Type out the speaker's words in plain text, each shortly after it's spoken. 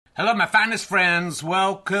Hello, my finest friends.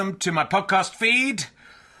 Welcome to my podcast feed,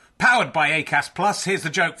 powered by Acast Plus. Here's the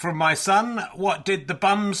joke from my son. What did the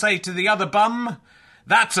bum say to the other bum?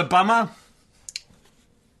 That's a bummer.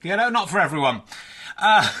 You know, not for everyone.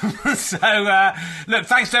 Look,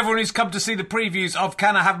 thanks to everyone who's come to see the previews of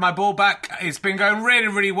Can I Have My Ball Back? It's been going really,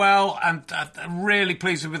 really well, and I'm really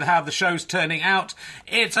pleased with how the show's turning out.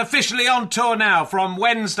 It's officially on tour now. From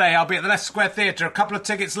Wednesday, I'll be at the Leicester Square Theatre. A couple of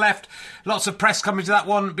tickets left. Lots of press coming to that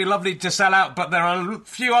one. It'd be lovely to sell out, but there are a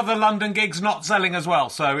few other London gigs not selling as well.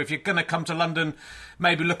 So if you're going to come to London,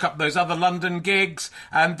 maybe look up those other London gigs.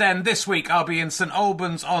 And then this week, I'll be in St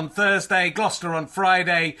Albans on Thursday, Gloucester on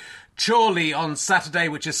Friday, Chorley on Saturday,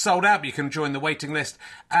 which is sold out, but you can join the waiting list,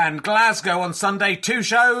 and Glasgow on Sunday. 2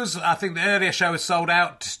 shows. I think the earlier show is sold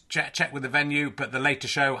out. Check with the venue, but the later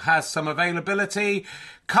show has some availability.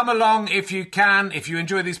 Come along if you can. If you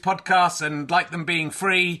enjoy these podcasts and like them being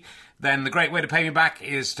free, then the great way to pay me back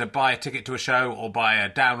is to buy a ticket to a show or buy a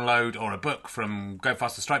download or a book from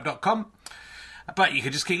gofasterstripe.com. But you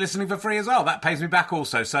can just keep listening for free as well. That pays me back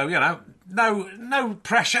also. So, you know, no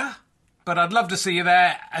pressure. But I'd love to see you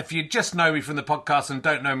there. If you just know me from the podcast and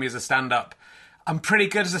don't know me as a stand-up, I'm pretty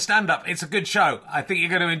good as a stand-up. It's a good show. I think you're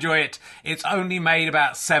going to enjoy it. It's only made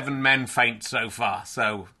about 7 men faint so far.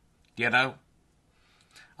 So, you know,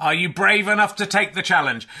 are you brave enough to take the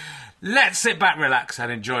challenge? Let's sit back, relax,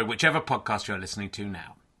 and enjoy whichever podcast you're listening to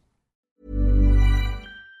now.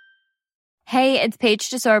 Hey, it's Paige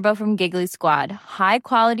DeSorbo from Giggly Squad. High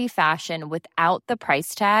quality fashion without the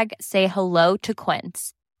price tag. Say hello to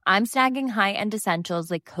Quince. I'm snagging high-end essentials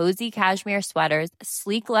like cozy cashmere sweaters,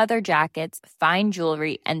 sleek leather jackets, fine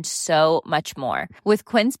jewelry, and so much more. With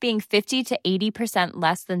Quince being 50 to 80%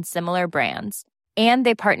 less than similar brands. And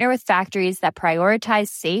they partner with factories that prioritize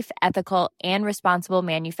safe, ethical, and responsible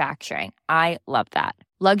manufacturing. I love that.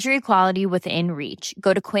 Luxury quality within reach.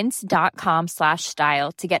 Go to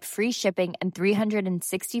quince.com/style to get free shipping and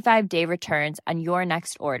 365-day returns on your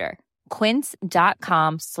next order.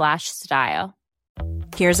 Quince.com/style.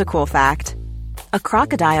 Here's a cool fact. A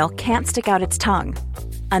crocodile can't stick out its tongue.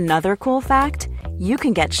 Another cool fact, you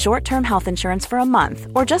can get short-term health insurance for a month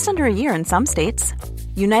or just under a year in some states.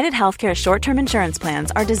 United Healthcare short-term insurance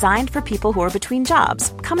plans are designed for people who are between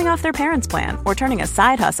jobs, coming off their parents' plan, or turning a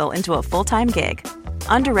side hustle into a full-time gig.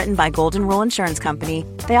 Underwritten by Golden Rule Insurance Company,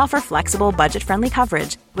 they offer flexible, budget-friendly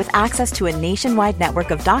coverage with access to a nationwide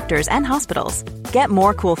network of doctors and hospitals. Get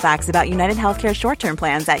more cool facts about United Healthcare short-term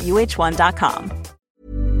plans at uh1.com.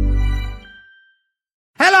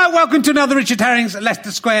 Hello, welcome to another Richard Herring's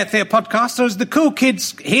Leicester Square Theatre podcast, or as the cool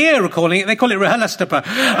kids here are calling it, they call it Rehearlistapa.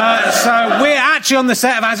 So we're actually on the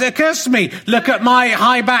set of As It Occurs to Me. Look at my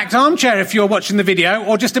high-backed armchair if you're watching the video,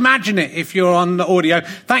 or just imagine it if you're on the audio.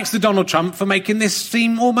 Thanks to Donald Trump for making this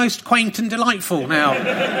seem almost quaint and delightful now.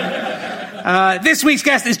 This week's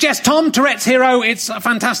guest is Jess Tom, Tourette's hero. It's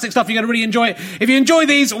fantastic stuff. You're going to really enjoy it. If you enjoy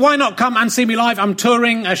these, why not come and see me live? I'm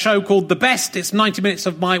touring a show called The Best. It's 90 minutes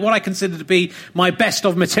of what I consider to be my best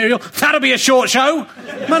of material. That'll be a short show.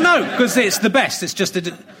 Well, no, because it's the best. It's just...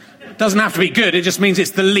 It doesn't have to be good. It just means it's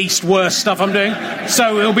the least worst stuff I'm doing.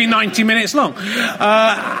 So it'll be 90 minutes long.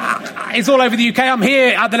 It's all over the UK. I'm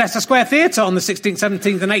here at the Leicester Square Theatre on the 16th,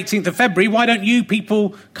 17th and 18th of February. Why don't you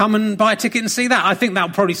people come and buy a ticket and see that? I think that'll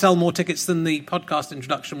probably sell more tickets than the podcast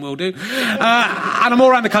introduction will do. And I'm all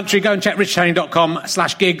around the country. Go and check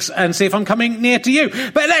richardherring.com/gigs and see if I'm coming near to you.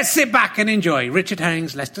 But let's sit back and enjoy Richard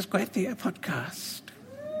Herring's Leicester Square Theatre podcast.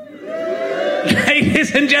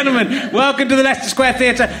 Ladies and gentlemen, welcome to the Leicester Square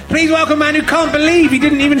Theatre. Please welcome a man who can't believe he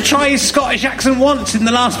didn't even try his Scottish accent once in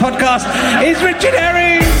the last podcast. It's Richard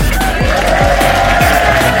Herring!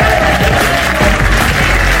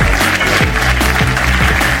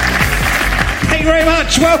 Thank you very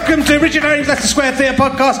much. Welcome to Richard Herring's Leicester Square Theatre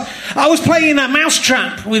podcast. I was playing a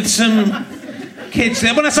mousetrap with some kids.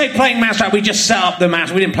 When I say playing mousetrap, we just set up the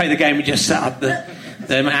mouse. We didn't play the game, we just set up the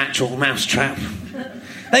actual mousetrap.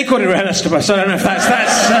 They call it Rehearlistapa, so I don't know if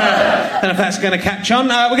that's going to catch on.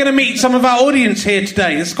 We're going to meet some of our audience here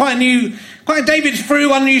today. It's quite a David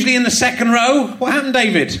Frew, unusually in the second row. What happened,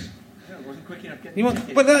 David? I wasn't quick enough.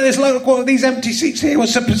 But there's these empty seats here.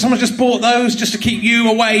 Someone just bought those just to keep you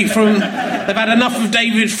away from... They've had enough of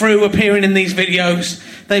David Frew appearing in these videos.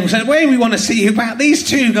 They said, "Well, we want to see you about these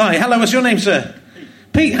two guys." Hello, what's your name, sir?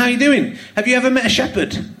 Pete, how are you doing? Have you ever met a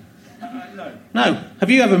shepherd? No. No. Have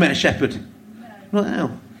you ever met a shepherd?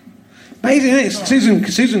 Wow. Amazing, isn't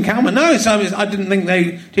it? Susan Calman. No, I didn't think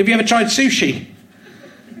they... Have you ever tried sushi?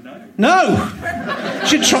 No. You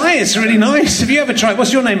should try it. It's really nice. Have you ever tried...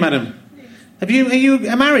 What's your name, madam? Are you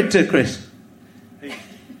married to Chris?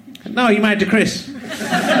 No, are you married to Chris?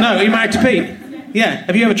 No, are you married to Pete? Yeah.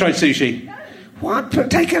 Have you ever tried sushi? What?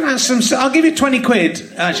 Take out some... I'll give you 20 quid.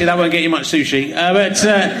 Actually, that won't get you much sushi. But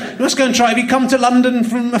let's go and try. Have you come to London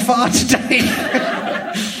from afar today?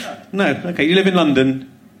 No. Okay, you live in London.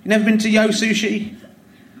 You never been to Yo Sushi?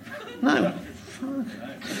 No. Fuck.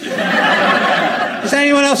 Is there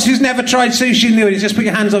anyone else who's never tried sushi in the audience? Just put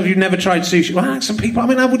your hands up if you've never tried sushi. Well, some people... I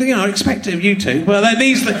mean, I would, expect it of you two. But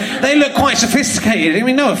they look quite sophisticated. I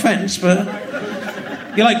mean, no offence, but...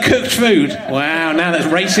 You like cooked food? Wow, now that's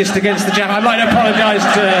racist against the Japanese. I'd like to apologise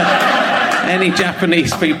to any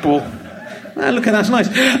Japanese people. Look at that, that's nice.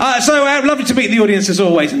 So lovely to meet the audience as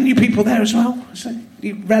always. And new people there as well. So,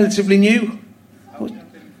 you relatively new?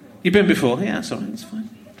 You've been before? Yeah, that's all right, that's fine.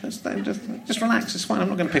 Just relax, it's fine, I'm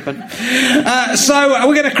not going to pick on you. So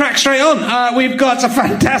we're going to crack straight on. We've got a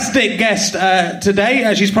fantastic guest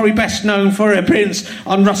today. She's probably best known for her appearance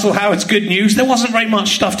on Russell Howard's Good News. There wasn't very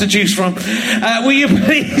much stuff to choose from. Will you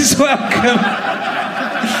please welcome...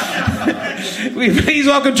 Will you please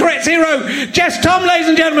welcome Tourette's hero, Jess Thom, ladies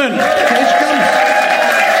and gentlemen. Here she comes.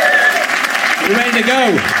 You ready to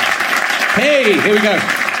go? Hey, here we go.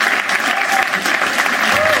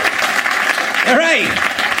 Hooray!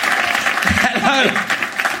 Hello.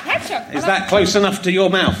 Is that close enough to your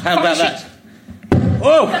mouth? How about that?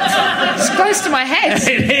 Whoa! It's close to my head.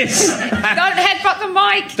 It is. Don't headbutt the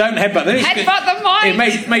mic. Don't headbutt the mic. Headbutt the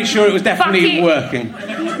mic. Make sure it was definitely working.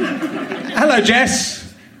 Hello,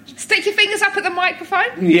 Jess. Stick your fingers up at the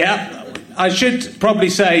microphone. Yeah. I should probably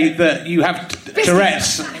say that you have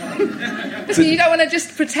Tourette's. Biscuit, you don't want to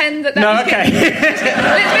just pretend that. No, okay.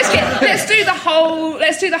 Biscuit, let's do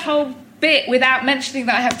the whole bit without mentioning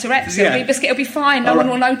that I have Tourette's. It'll be fine. No one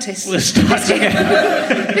will notice. We'll start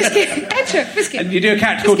again. Biscuit. And you do a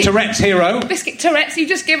character called Tourette's Hero. Biscuit, Tourette's. You've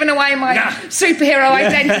just given away my superhero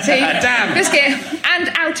identity. Damn. Biscuit,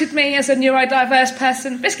 and outed me as a neurodiverse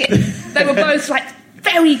person. Biscuit. They were both like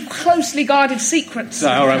very closely guarded secrets. So,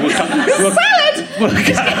 all right, Salad. We'll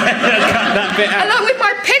cut that bit out. Along with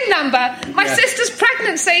my PIN number, my sister's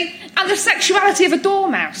pregnancy, and the sexuality of a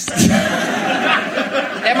dormouse.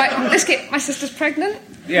 My sister's pregnant.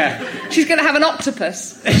 Yeah. She's going to have an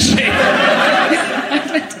octopus. Is she?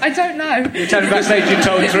 I don't know. You're telling me backstage you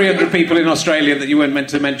told 300 people in Australia that you weren't meant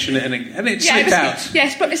to mention it, and it slipped out.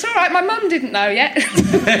 Yes, but it's all right. My mum didn't know yet.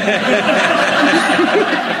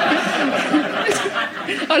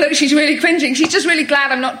 Oh, look, she's really cringing. She's just really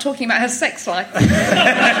glad I'm not talking about her sex life. She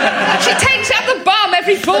takes out the bum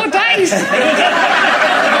every 4 days.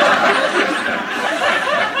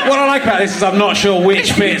 What I like about this is I'm not sure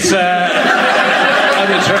which bits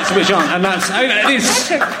I'm interested, which aren't, and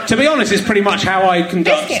to be honest, it's pretty much how I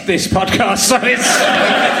conduct this podcast. So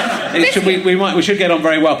we should get on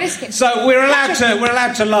very well. Biscuit. So we're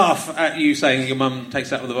allowed to laugh at you saying your mum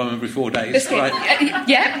takes out with the bum every 4 days. Biscuit. Right?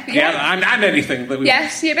 Yeah, and anything that we.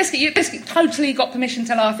 Yes, yeah, Biscuit. You totally got permission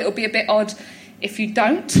to laugh. It'll be a bit odd if you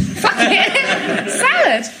don't. Fuck it.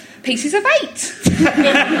 Salad. Pieces of 8.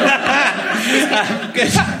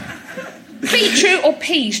 Good. Beetroot or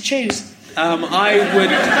peas? Choose. I've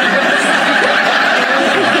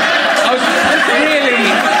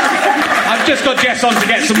just got Jess on to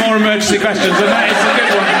get some more emergency questions, and that is a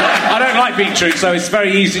good one. I don't like beetroot, so it's a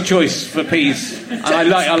very easy choice for peas. And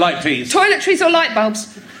I like peas. Toiletries or light bulbs?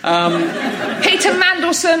 Peter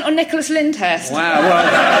Mandelson or Nicholas Lyndhurst? Wow, well,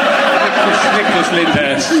 Nicholas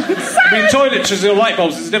Lyndhurst. I mean, toiletries or light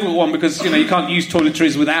bulbs is a difficult one because, you can't use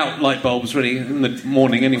toiletries without light bulbs, really, in the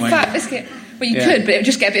morning anyway. Fuck, Biscuit. Well, you could, but it would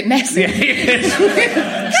just get a bit messy.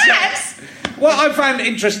 Yes. What I found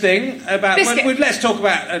interesting about... let's talk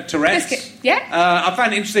about Tourette's. Biscuit, yeah? I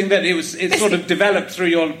found it interesting that it sort of developed through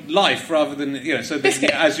your life rather than, so that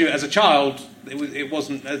as a child... It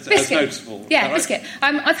wasn't as noticeable. Yeah, right? Biscuit.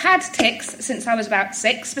 I've had tics since I was about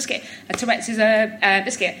 6. Biscuit. Tourette's is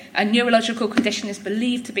a neurological condition is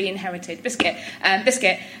believed to be inherited. Biscuit.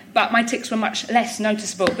 But my tics were much less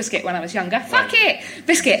noticeable. Biscuit when I was younger. Right. Fuck it.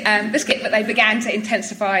 Biscuit. But they began to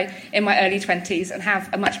intensify in my early 20s and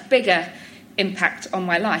have a much bigger impact on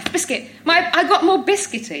my life. Biscuit. I got more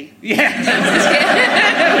biscuity. Yeah. Biscuit.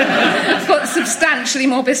 I've got substantially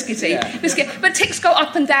more biscuity. Yeah. Biscuit. But tics go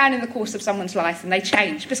up and down in the course of someone's life and they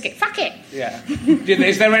change. Biscuit. Fuck it. Yeah.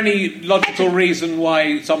 Is there any logical reason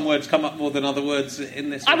why some words come up more than other words in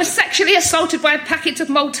this? I was sexually assaulted by a packet of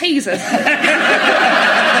Maltesers.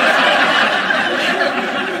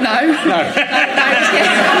 No.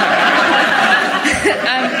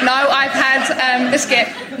 No, I've had Biscuit.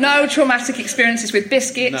 No traumatic experiences with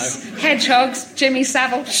biscuits, hedgehogs, Jimmy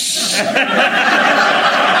Savile.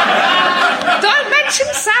 Don't mention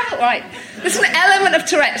Savile. Right. There's an element of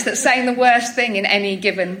Tourette's that's saying the worst thing in any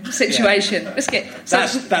given situation. Biscuit. So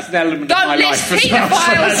That's an element of my life. Don't list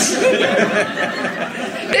paedophiles.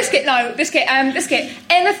 Biscuit, no. Biscuit, Biscuit.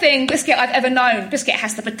 Anything, Biscuit, I've ever known, Biscuit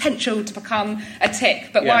has the potential to become a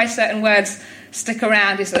tick. But why certain words stick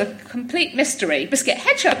around is a complete mystery. Biscuit,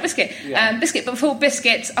 hedgehog, Biscuit. Biscuit, but before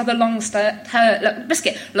Biscuit, other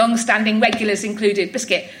long-standing regulars included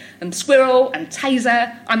Biscuit and Squirrel and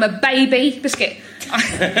Taser. I'm a baby, Biscuit.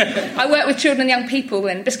 I work with children and young people,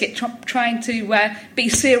 and Biscuit trying to be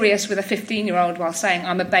serious with a 15-year-old while saying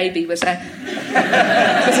I'm a baby was a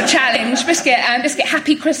challenge. Biscuit, Biscuit,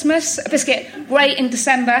 happy Christmas. Biscuit, great in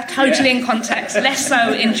December, totally in context, less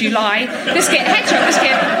so in July. Biscuit, hedgehog,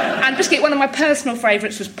 Biscuit. And Biscuit, one of my personal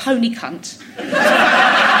favourites was pony cunt. Pony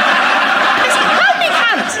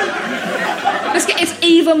cunt! Biscuit, it's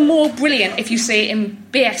even more brilliant if you see it in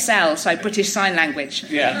BSL, so British Sign Language.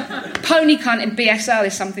 Pony cunt in BSL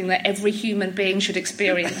is something that every human being should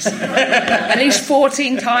experience. At least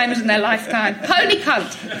 14 times in their lifetime. Pony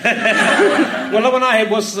cunt! Well, when I had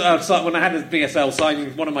a BSL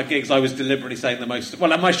signing, one of my gigs, I was deliberately saying the most...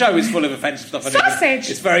 Well, my show is full of offensive stuff. Sausage!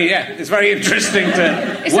 It's very interesting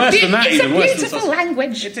to... It's worse than that, even. It's a beautiful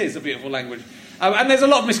language. It is a beautiful language. And there's a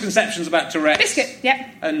lot of misconceptions about Tourette's. Biscuit, yeah.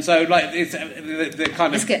 And so, like, it's the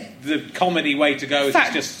kind of the comedy way to go is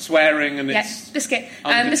it's just swearing and it's... Biscuit.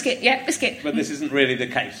 Biscuit, biscuit. But this isn't really the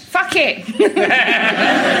case. Fuck it.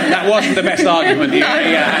 That wasn't the best argument you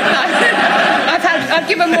had. I've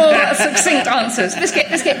given more succinct answers.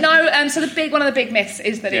 Biscuit. No. So one of the big myths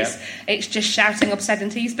is that it's just shouting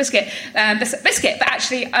obscenities. Biscuit. Biscuit. But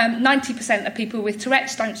actually, 90% of people with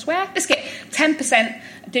Tourette's don't swear. Biscuit. 10%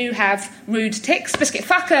 do have rude tics. Biscuit.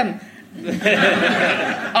 Fuck them.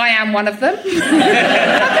 I am one of them.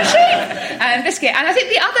 Biscuit. And I think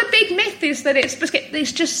the other big myth is that it's Biscuit.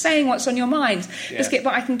 It's just saying what's on your mind. Biscuit.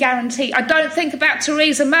 But I can guarantee I don't think about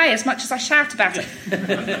Theresa May as much as I shout about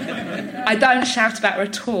her. I don't shout about her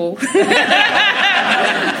at all. Fuck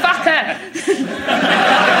her.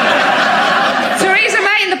 Theresa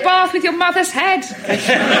May in the bath with your mother's head.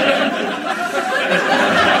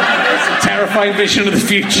 It's a terrifying vision of the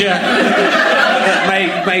future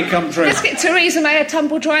that may come true. Let's get Theresa May a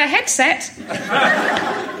tumble dryer headset.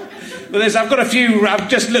 Well, I've got a few. I've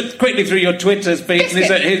just looked quickly through your Twitters, Pete.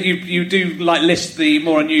 You do list the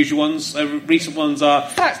more unusual ones. Recent ones are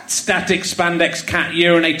static spandex cat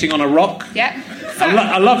urinating on a rock. Yeah.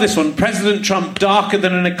 I love this one. President Trump darker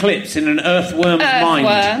than an eclipse in an earthworm's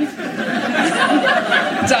mind.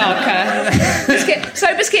 Darker. Biscuit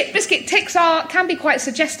tics can be quite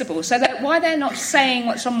suggestible. So that why they're not saying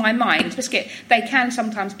what's on my mind, Biscuit, they can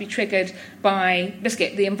sometimes be triggered by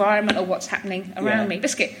Biscuit, the environment or what's happening around me.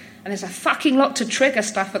 Biscuit. And there's a fucking lot to trigger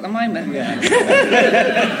stuff at the moment. Yeah.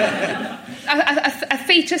 a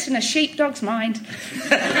fetus in a sheepdog's mind.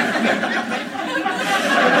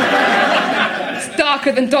 It's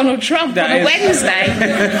darker than Donald Trump on a Wednesday.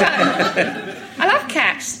 I love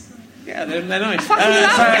cats. Yeah, they're nice. I fucking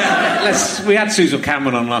love cats. We had Susan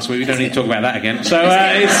Cameron on last week. We don't need to talk about that again. So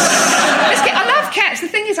I love cats. The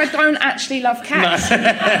thing is, I don't actually love cats. No.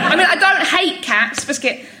 I mean, I don't hate cats.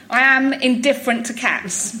 Biscuit. I am indifferent to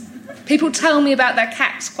cats. People tell me about their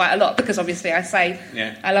cats quite a lot because obviously I say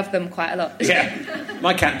I love them quite a lot.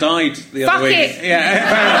 My cat died the other week. Fuck it.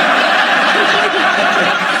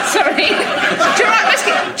 Sorry.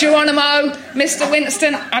 Geronimo, Mr.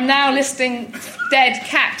 Winston. I'm now listing dead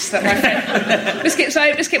cats that my friend...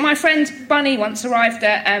 Biscuit, my friend Bunny once arrived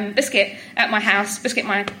at at my house. Biscuit,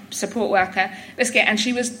 my support worker. Biscuit, and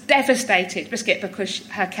she was devastated, Biscuit, because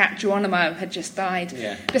her cat Geronimo had just died.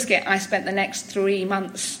 Yeah. Biscuit, I spent the next 3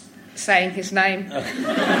 months saying his name. Geronimo!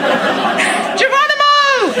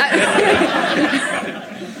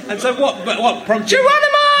 And so what prompted...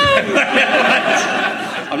 Geronimo!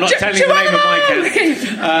 I'm not telling you the name of my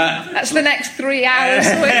cat. That's the next 3 hours.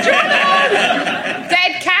 Geronimo!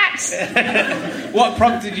 Dead cats! What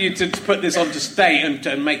prompted you to put this onto stage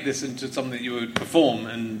and make this into something that you would perform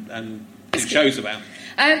and do shows about?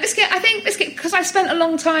 Biscuit, I think, because I spent a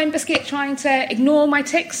long time, Biscuit, trying to ignore my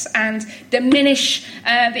tics and diminish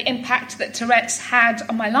the impact that Tourette's had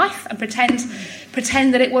on my life and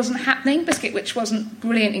pretend that it wasn't happening, Biscuit, which wasn't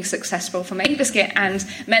brilliantly successful for me, Biscuit, and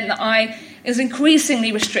meant that I was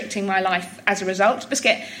increasingly restricting my life as a result,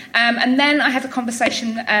 Biscuit. And then I had a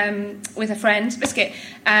conversation with a friend, Biscuit,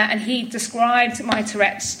 and he described my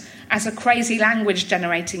Tourette's as a crazy language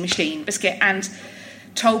generating machine, Biscuit, and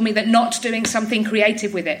told me that not doing something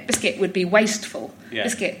creative with it, Biscuit, would be wasteful. Yeah.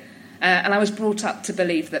 Biscuit. And I was brought up to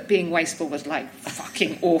believe that being wasteful was like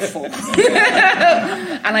fucking awful. And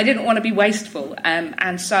I didn't want to be wasteful.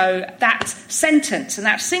 And so that sentence, and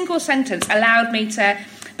that single sentence, allowed me to,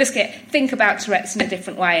 Biscuit, think about Tourette's in a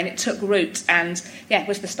different way. And it took root and, it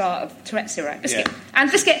was the start of Tourette's Zero. Biscuit. Yeah. And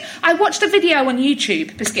Biscuit, I watched a video on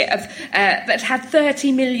YouTube, Biscuit, of that had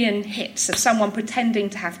 30 million hits of someone pretending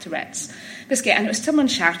to have Tourette's. Biscuit, and it was someone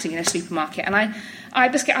shouting in a supermarket. And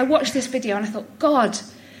I watched this video and I thought, God,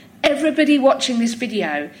 everybody watching this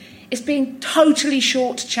video is being totally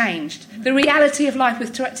shortchanged. The reality of life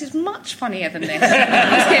with Tourette's is much funnier than this.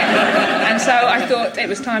 And so I thought it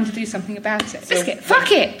was time to do something about it. Biscuit, fuck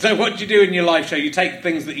it! So what do you do in your live show? You take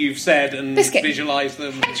things that you've said and visualise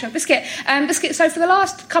them? Biscuit. Biscuit, so for the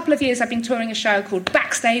last couple of years I've been touring a show called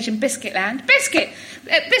Backstage in Biscuitland. Biscuit,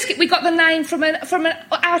 we got the name from an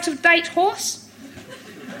out-of-date horse.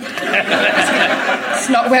 It's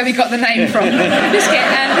not where we got the name from.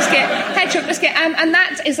 Hedgehog Biscuit, and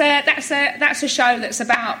that's a show that's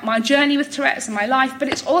about my journey with Tourette's and my life, but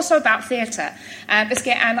it's also about theatre,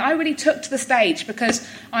 Biscuit. And I really took to the stage because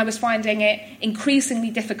I was finding it increasingly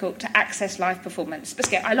difficult to access live performance.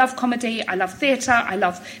 Biscuit, I love comedy, I love theatre, I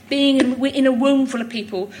love being in a room full of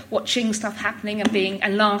people watching stuff happening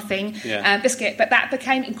and laughing. Biscuit, but that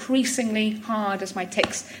became increasingly hard as my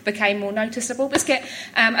tics became more noticeable. Biscuit.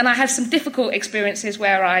 And I had some difficult experiences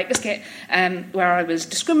where I was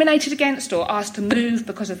discriminated against or asked to move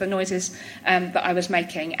because of the noises that I was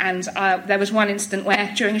making. And there was one incident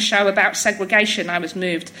where, during a show about segregation, I was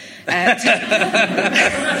moved. I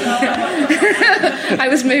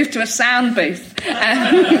was moved to a sound booth,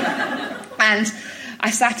 and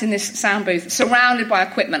I sat in this sound booth, surrounded by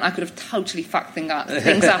equipment. I could have totally fucked things up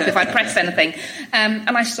if I'd pressed anything,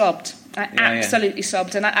 and I sobbed. I absolutely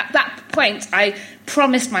sobbed. And at that point, I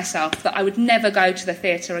promised myself that I would never go to the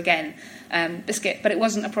theatre again, Biscuit. But it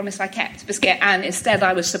wasn't a promise I kept, Biscuit. And instead,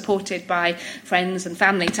 I was supported by friends and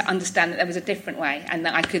family to understand that there was a different way and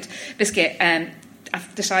that I could, Biscuit.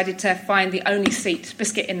 I've decided to find the only seat,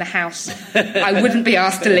 Biscuit, in the house I wouldn't be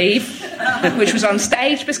asked to leave, which was on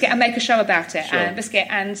stage, Biscuit, and make a show about it. Sure. Biscuit,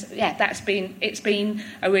 and it's been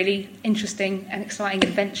a really interesting and exciting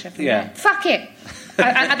adventure for me. Fuck it.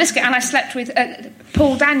 Biscuit, and I slept with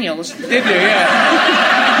Paul Daniels. Did you?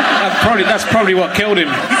 Yeah. That's probably what killed him.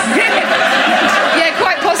 Yeah,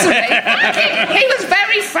 quite possibly. He was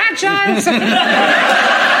very fragile.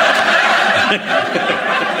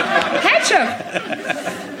 Hedgehog.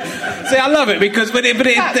 See, I love it because, but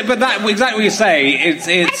that exactly what you say.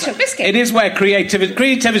 It is where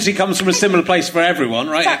creativity comes from a similar place for everyone,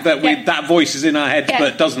 right? That voice is in our heads,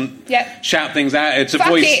 but doesn't shout things out. It's a Fuck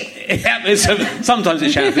voice. Sometimes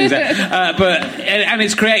it shouts things out, and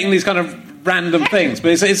it's creating these kind of random things.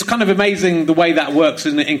 But it's kind of amazing the way that works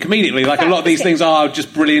in comedically. Like a lot of these things are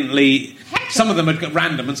just brilliantly. Some of them are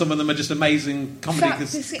random, and some of them are just amazing comedy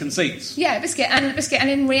conceits. Yeah, Biscuit, and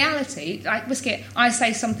in reality, like Biscuit, I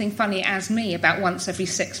say something funny as me about once every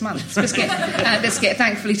 6 months. Biscuit,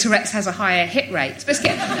 thankfully, Tourette's has a higher hit rate.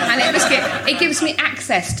 Biscuit, it gives me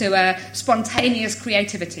access to a spontaneous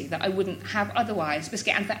creativity that I wouldn't have otherwise.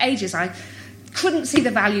 Biscuit, and for ages I couldn't see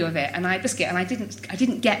the value of it, and I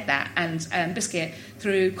didn't get that, and Biscuit,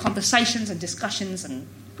 through conversations and discussions and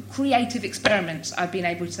creative experiments, I've been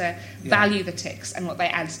able to value the tics and what they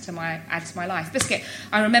add to my life. Biscuit,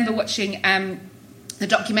 I remember watching the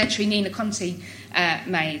documentary Nina Conti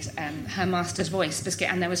made, Her Master's Voice,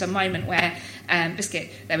 Biscuit, and there was a moment where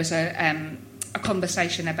Biscuit, there was a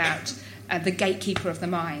conversation about the gatekeeper of the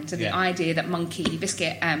mind and the idea that Monkey,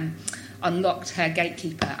 Biscuit, unlocked her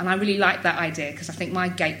gatekeeper, and I really like that idea because I think my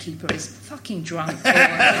gatekeeper is fucking drunk or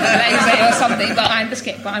lazy or something, but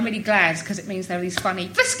I'm really glad because it means there are these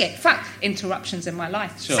funny interruptions in my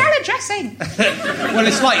life. Sure. Salad dressing. Well,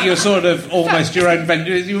 it's like you're sort of almost your own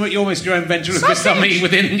ventriloquist something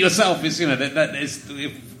within yourself. Is that is.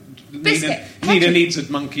 Nina needs a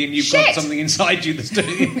monkey, and you've got something inside you that's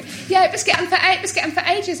doing it. Yeah, Biscuit, and for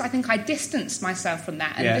ages, I think I distanced myself from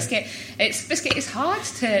that. And Biscuit, it's hard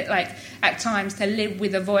to at times to live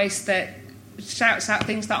with a voice that shouts out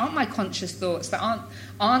things that aren't my conscious thoughts, that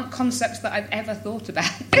aren't concepts that I've ever thought about.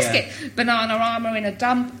 Biscuit, banana armour in a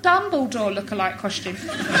Dumbledore lookalike costume.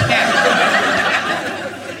 Yeah.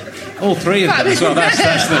 All three of them as well. That's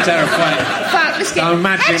the terrifying. I'm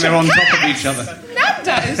imagining they're on top of each other.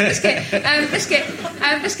 Nando's, Biscuit,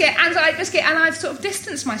 and I've sort of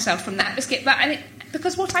distanced myself from that, Biscuit. But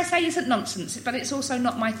because what I say isn't nonsense, but it's also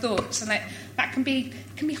not my thoughts, and that can be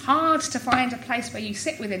hard to find a place where you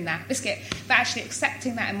sit within that, Biscuit. But actually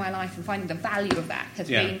accepting that in my life and finding the value of that has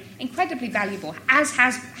been incredibly valuable, as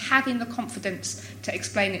has having the confidence to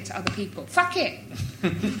explain it to other people. Fuck it.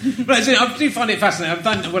 Right, so I do find it fascinating.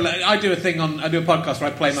 I do a podcast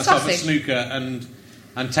where I play myself at snooker and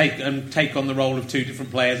take on the role of two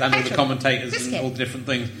different players and all the commentators and all the different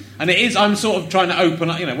things. And it is, I'm sort of trying to open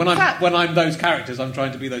up, when I'm those characters, I'm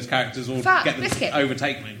trying to be those characters or get them to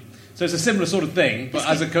overtake me. So it's a similar sort of thing, but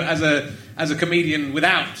as a comedian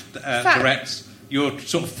without Tourette's, you're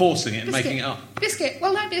sort of forcing it and making it up. Biscuit.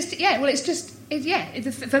 Well, no, it's just.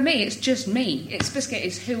 For me, it's just me. It's Biscuit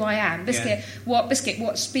is who I am. Biscuit,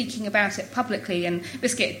 what speaking about it publicly and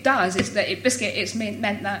Biscuit does is that it's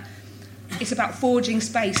meant that it's about forging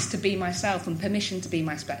space to be myself and permission to be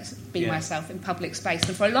myself in public space.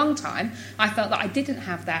 And for a long time, I felt that I didn't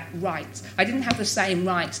have that right. I didn't have the same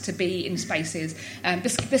right to be in spaces,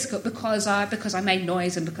 Biscuit, because I made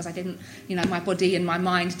noise and because I didn't, my body and my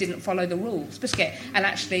mind didn't follow the rules, Biscuit. And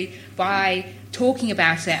actually, by talking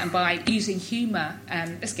about it and by using humour,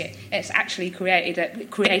 Biscuit, it's actually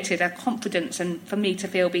created a confidence and for me to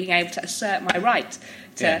feel being able to assert my right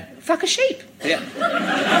to fuck a sheep. Yeah,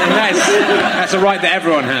 and that's a right that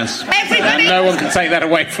everyone has. Everybody. And no one can take that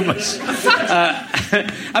away from us. I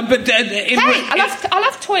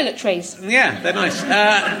love toiletries. Yeah, they're nice.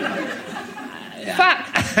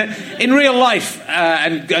 Fuck. In real life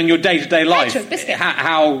and your day-to-day life,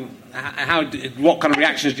 what kind of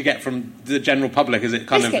reactions do you get from the general public? Is it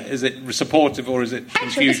is it supportive or is it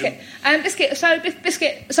confusion? Biscuit. So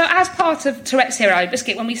as part of Tourette's Hero,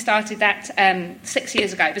 Biscuit, when we started that 6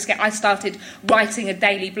 years ago, Biscuit, I started writing a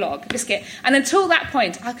daily blog, Biscuit, and until that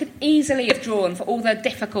point, I could easily have drawn for all the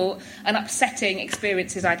difficult and upsetting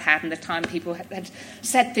experiences I'd had and the time people had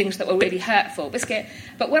said things that were really hurtful, Biscuit.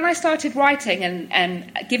 But when I started writing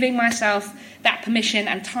and giving myself that permission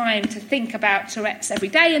and time to think about Tourette's every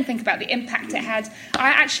day and think about the impact it had, I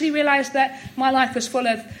actually realised that my life was full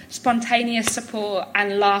of spontaneous support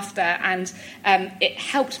and laughter, and it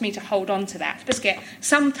helped me to hold on to that. Biscuit,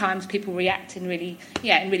 sometimes people react in really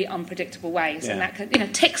unpredictable ways, and that can,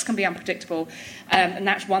 tics can be unpredictable, and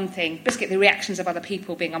that's one thing. Biscuit, the reactions of other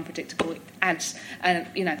people being unpredictable adds,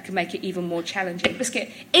 can make it even more challenging.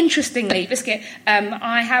 Biscuit, interestingly, Biscuit,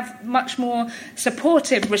 I have much more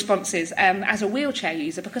supportive responses as a wheelchair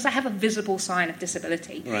user because I have a visible sign of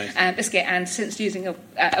disability. Right. Biscuit, and since using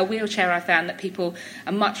a wheelchair, I found that people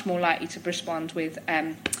are much more likely to respond with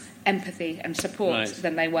empathy and support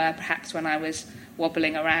than they were perhaps when I was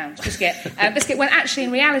wobbling around. Biscuit, when actually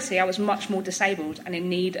in reality I was much more disabled and in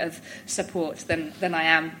need of support than I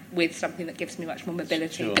am with something that gives me much more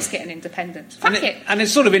mobility. Sure. Biscuit and independence. And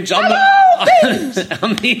it's sort of interesting.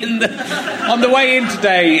 On the way in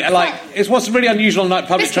today, it's what's really unusual on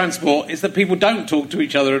public transport is that people don't talk to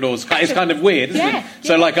each other at all. It's kind of weird, isn't it?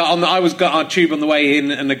 So I was got our tube on the way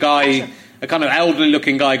in, and the guy. A kind of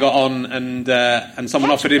elderly-looking guy got on, and someone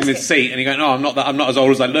offered him his seat, and he goes, "No, I'm not as old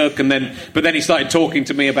as I look." But then he started talking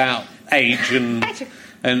to me about age and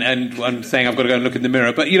saying I've got to go and look in the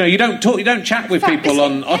mirror. But you don't chat with people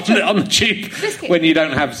on the tube when you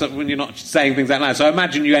don't have when you're not saying things out loud. So I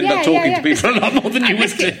imagine you end up talking to people a lot more than you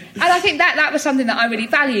would do. And I think that was something that I really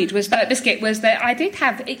valued was that I did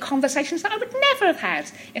have conversations that I would never have had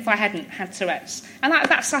if I hadn't had Tourette's, and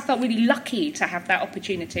I felt really lucky to have that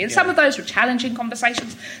opportunity. And some of those were challenging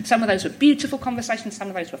conversations, some of those were beautiful conversations, some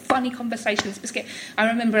of those were funny conversations. Biscuit, I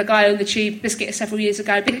remember a guy on the tube, Biscuit, several years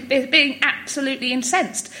ago, being absolutely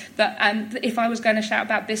incensed that if I was going to shout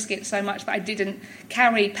about biscuits so much that I didn't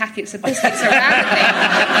carry packets of biscuits around with me.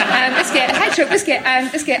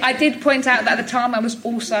 Biscuit, I did point out that at the time I was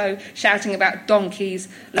also shouting about donkeys,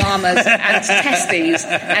 llamas and testes,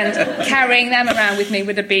 and carrying them around with me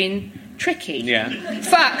would have been tricky. Yeah.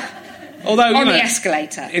 Fuck. Although, on the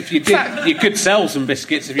escalator. If you did, you could sell some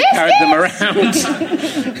biscuits if you carried them around.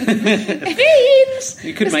 Beans!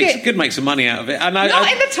 You could make some money out of it. And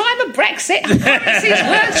Not in the time of Brexit. Currency's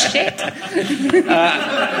worth shit.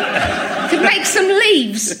 Could make some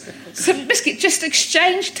leaves. Some biscuit, just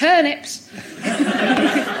exchange turnips.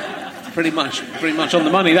 Pretty much on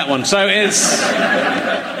the money, that one. So it's...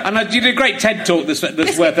 And you did a great TED talk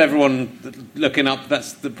that's worth everyone looking up.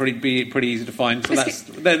 That's pretty easy to find. So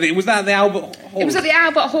was that at the Albert Hall? It was at the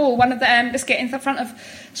Albert Hall, one of the Biscuit, in front of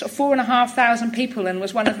sort of 4,500 people, and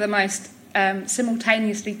was one of the most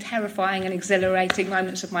simultaneously terrifying and exhilarating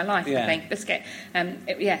moments of my life, I think, Biscuit.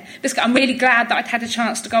 Biscuit, I'm really glad that I'd had a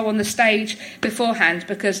chance to go on the stage beforehand,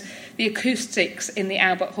 because the acoustics in the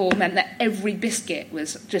Albert Hall meant that every biscuit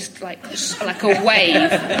was just like a wave.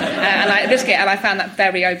 And I found that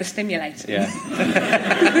very overstimulating. Yeah.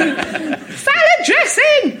 Salad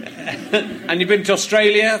dressing! And you've been to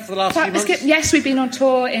Australia for the last few months? Yes, we've been on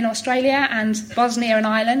tour in Australia and Bosnia and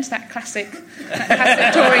Ireland, that classic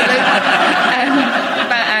touring loop.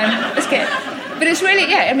 But it's really,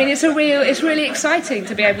 it's really exciting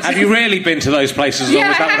to be able to... Have you really been to those places?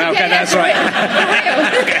 Yeah, that's right.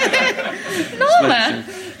 Norma,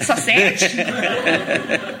 sausage.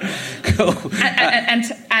 Cool.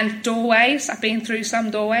 And doorways. I've been through some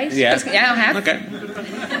doorways. Yeah, I have. Okay.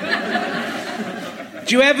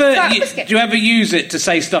 Do you ever use it to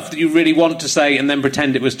say stuff that you really want to say and then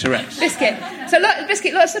pretend it was Tourette's? Biscuit. So,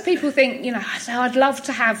 Biscuit. Lots of people think, I'd love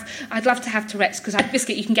to have Tourette's because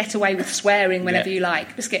Biscuit, you can get away with swearing whenever you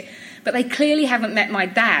like, Biscuit. But they clearly haven't met my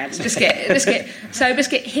dad, Biscuit. So,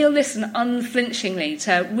 Biscuit, he'll listen unflinchingly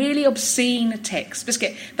to really obscene tics,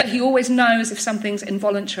 Biscuit. But he always knows if something's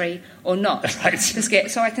involuntary or not, right. Biscuit.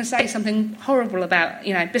 So I can say something horrible about,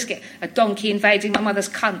 Biscuit, a donkey invading my mother's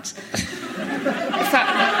cunt.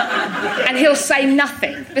 And he'll say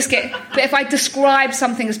nothing, Biscuit. But if I describe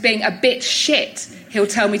something as being a bit shit, he'll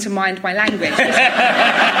tell me to mind my language. Biscuit.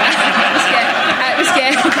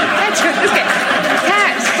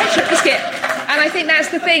 And I think that's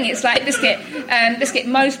the thing. It's like, Biscuit,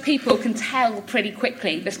 most people can tell pretty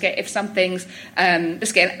quickly, Biscuit, if something's,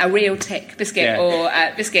 a real tic, Biscuit,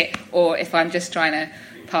 or if I'm just trying to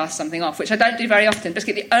pass something off, which I don't do very often.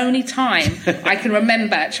 Biscuit, the only time I can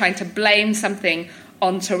remember trying to blame something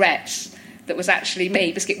on Tourette's that was actually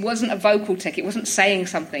me, Biscuit, wasn't a vocal tic, it wasn't saying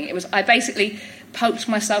something, it was, I basically poked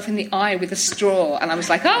myself in the eye with a straw, and I was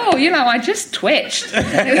like, I just twitched.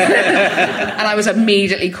 And I was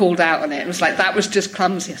immediately called out on it. It was like, that was just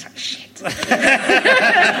clumsy. I was like, shit.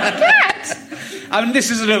 I mean,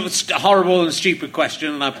 this is a horrible and stupid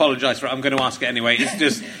question, and I apologise for it. I'm going to ask it anyway. It's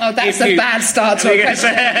just... that's a bad start to a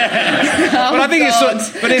question. But I think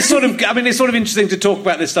it's sort of interesting to talk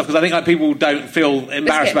about this stuff, because I think people don't feel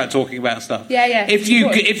embarrassed about talking about stuff. Yeah. If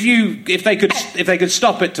they could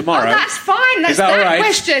stop it tomorrow... Oh, that's fine. That's that right?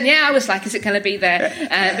 Question. Yeah, I was like, is it going to be the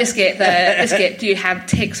Biscuit, do you have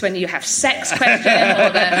tics when you have sex question? Or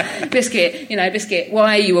the Biscuit,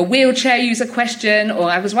 why are you a wheelchair user question? Or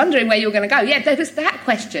I was wondering where you were going to go. Yeah, there was that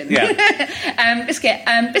question. Yeah.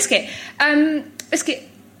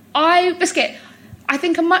 I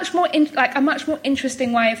think a much more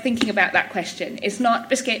interesting way of thinking about that question is not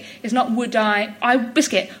would I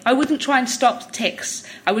wouldn't try and stop tics.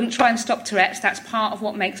 I wouldn't try and stop Tourette's. That's part of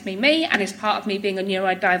what makes me me, and is part of me being a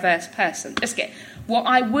neurodiverse person. What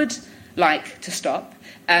I would like to stop,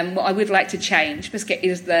 what I would like to change, Biscuit,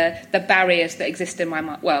 is the barriers that exist in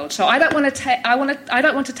my world. So I don't want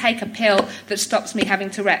to take a pill that stops me having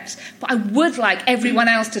Tourette's, but I would like everyone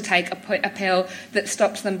else to take a pill that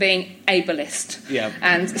stops them being ableist,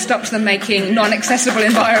 and stops them making non-accessible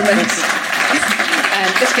environments.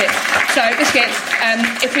 Biscuit. So, Biscuit,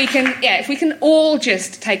 if we can all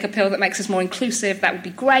just take a pill that makes us more inclusive, that would be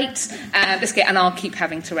great. Biscuit, and I'll keep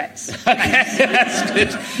having Tourette's. That's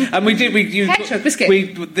good. And Biscuit.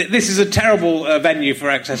 This is a terrible venue for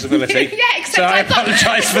accessibility. So I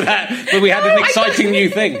apologise for that. But we had an exciting new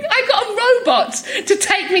thing. I've got a robot to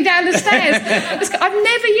take me down the stairs. Biscuit, I've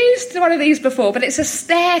never used one of these before, but it's a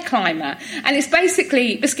stair climber, and it's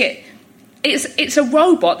basically, Biscuit, it's a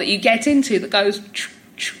robot that you get into that goes...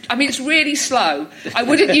 I mean, it's really slow. I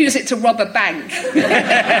wouldn't use it to rob a bank.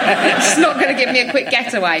 It's not going to give me a quick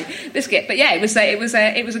getaway, Biscuit. But yeah, it was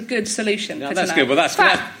a good solution. No, that's good. Well,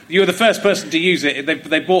 you were the first person to use it.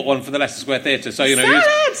 They bought one for the Leicester Square Theatre, so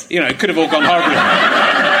it could have all gone horribly.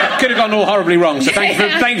 Could have gone all horribly wrong. So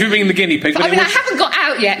thank you for being the guinea pig. I haven't got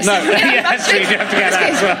out yet. No, you have to get out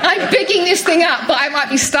as well. I'm bigging this thing up, but I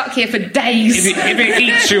might be stuck here for days. If it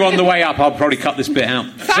eats you on the way up, I'll probably cut this bit out.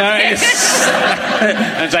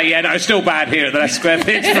 And say, it's still bad here at the Leicester Square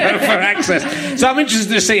Theatre for access. So I'm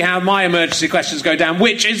interested to see how my emergency questions go down,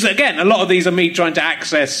 which is, again, a lot of these are me trying to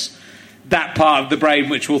access that part of the brain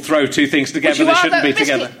which will throw two things together that shouldn't be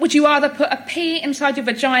together. Would you rather put a pea inside your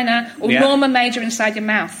vagina or Norma Major inside your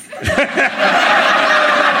mouth?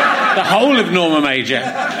 The whole of Norma Major.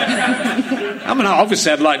 I mean,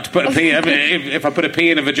 obviously I'd like to put a pea... if I put a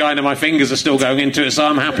pea in a vagina, my fingers are still going into it, so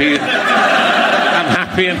I'm happy. I'm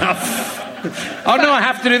happy enough. Oh no, I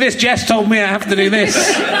have to do this. Jess told me I have to do this.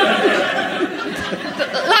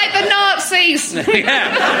 Like the Nazis.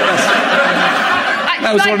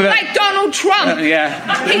 That was one of the... like Donald Trump. Yeah.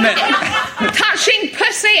 Touching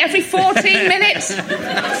pussy every 14 minutes.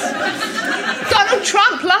 Donald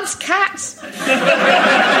Trump loves cats.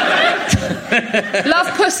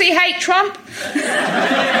 Love pussy, hate Trump.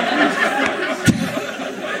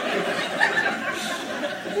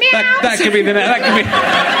 That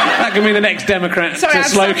could be the next Democrat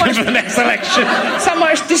slogan for the next election.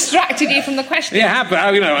 Somewhere it's distracted you from the question. Yeah,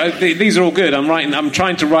 but these are all good. I'm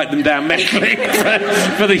trying to write them down mentally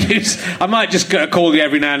for the use. I might just call you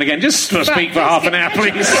every now and again, just to speak for half an hour,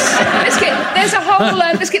 please. There's a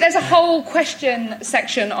whole question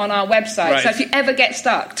section on our website. Right. So if you ever get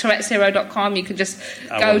stuck, TouretteZero.com, you can just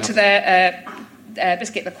go to the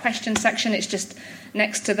the question section. It's just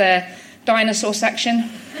next to the dinosaur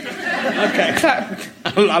section. Okay.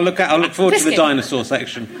 I'll look forward to the dinosaur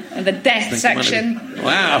section. And the death section.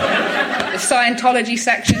 Wow. The Scientology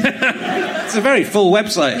section. It's a very full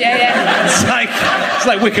website. Yeah. It's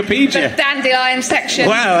like Wikipedia. The dandelion section.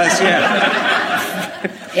 Wow,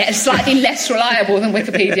 Yeah, it's slightly less reliable than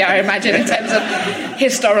Wikipedia, I imagine, in terms of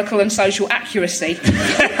historical and social accuracy. Fiends!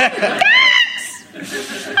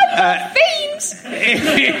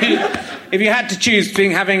 If you had to choose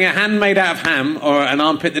between having a hand made out of ham or an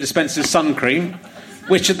armpit that dispenses sun cream,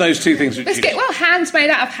 which of those two things would you choose? Well, hands made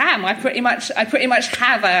out of ham. I pretty much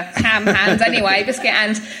have a ham hand anyway, Biscuit.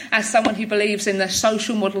 And as someone who believes in the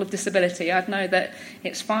social model of disability, I'd know that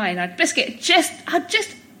it's fine. I'd just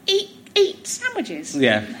eat sandwiches.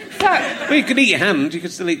 Yeah. Well, you could eat your hand. You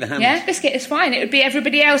could still eat the ham. Yeah, Biscuit is fine. It would be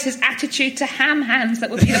everybody else's attitude to ham hands that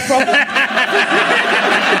would be the problem.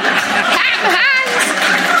 Ham hands!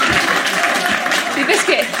 See,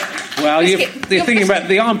 Biscuit. Well, you're thinking about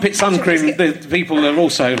the armpit sun cream. The people are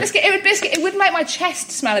also... It would make my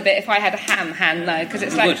chest smell a bit if I had a ham hand, though, because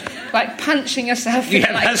it's like punching yourself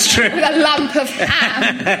that's true. with a lump of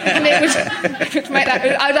ham. And it would make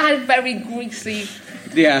that... I'd have very greasy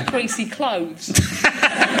clothes.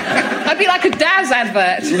 I'd be like a Daz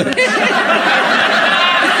advert.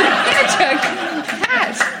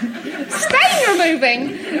 Stain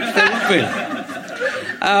removing.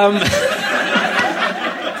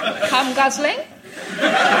 Cum guzzling.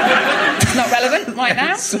 Not relevant right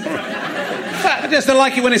now. I just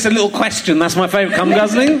like it when it's a little question. That's my favourite. Cum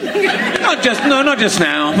guzzling. Not just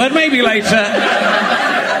now, but maybe later.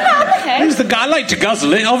 Who's the guy? I like to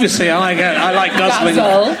guzzle it. Obviously, I like guzzling.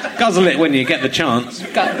 Guzzle it when you get the chance.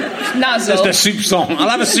 Nuzzle. Just a soup song. I'll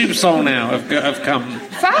have a soup song now of cum.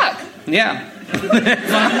 Fuck. Yeah.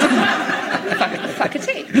 Fuck a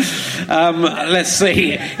tea. Let's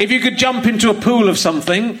see. If you could jump into a pool of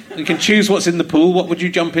something, you can choose what's in the pool. What would you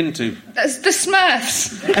jump into? That's the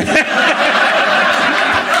Smurfs.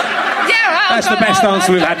 That's the best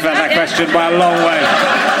answer we've had for that question by a long way.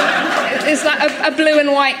 It's like a blue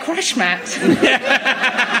and white crash mat.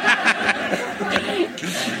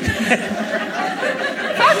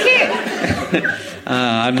 Fuck it.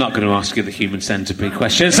 I'm not going to ask you the human centipede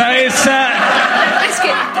question, so it's...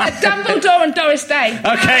 Dumbledore and Doris Day.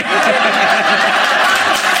 Okay.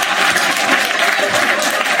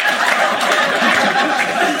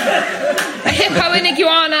 A hippo, an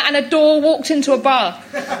iguana and a door walked into a bar.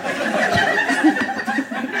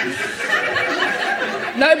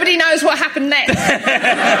 Nobody knows what happened next.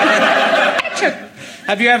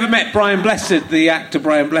 Have you ever met Brian Blessed, the actor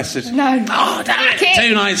Brian Blessed? No. Oh, damn it.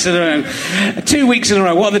 2 nights in a row. 2 weeks in a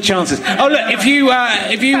row. What are the chances? Oh, look, if you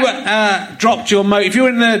dropped your if you were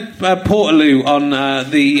in the Portaloo on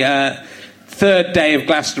the third day of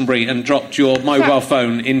Glastonbury and dropped your mobile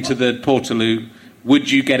phone into the Portaloo,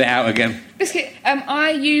 would you get it out again? Biscuit,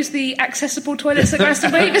 I use the accessible toilets at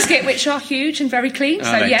Glastonbury, Biscuit, which are huge and very clean,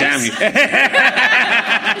 so yes. Damn you.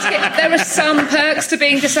 Biscuit, there are some perks to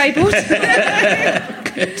being disabled. Good.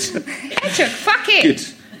 Hedgehog, fuck it. Good.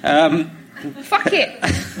 Fuck it.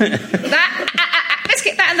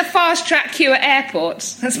 Biscuit, that and the fast track queue at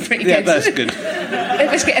airports. That's pretty good. Yeah, that's good.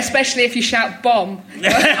 Biscuit, especially if you shout bomb.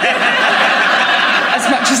 As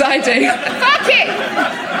much as I do. Fuck it!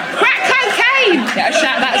 Crack cocaine! Yeah, I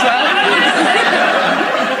shout that as well.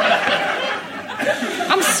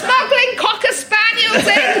 I'm smuggling Cocker Spaniels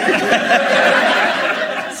in!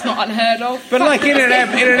 It's not unheard of. But like in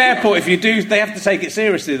an airport, if you do, they have to take it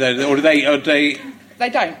seriously though, or do they? They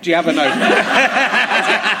don't. Do you have a note?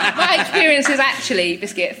 My experience is actually,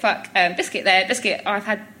 Biscuit, I've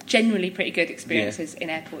had generally pretty good experiences in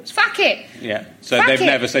airports. Fuck it! Yeah, so they've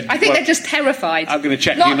never said... I think they're just terrified. I'm going to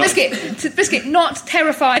check not you not... Biscuit, not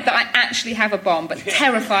terrified that I actually have a bomb, but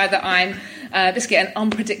terrified that I'm, Biscuit, an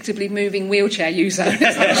unpredictably moving wheelchair user.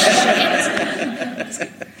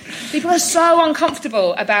 People are so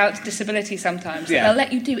uncomfortable about disability sometimes. Yeah. They'll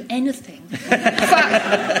let you do anything.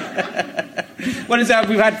 Well,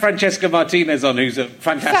 we've had Francesca Martinez on, who's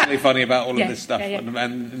fantastically funny about all of Yeah, this stuff, yeah.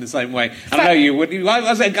 and in the same way. And I know you.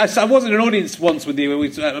 I was in an audience once with you.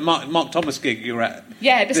 Mark Thomas gig you were at.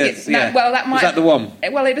 Yeah, Biscuit. Yeah. Well, that might. Was that the one?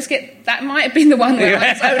 Well, Biscuit. That might have been the one where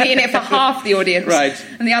I was only in it for half the audience, Right.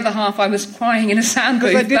 And the other half I was crying in a sound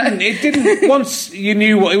booth. It didn't. Once you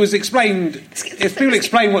knew what it was explained, if people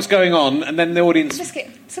explain what's going on, and then the audience. Biscuit.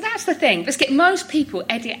 So that's the thing. Biscuit, most people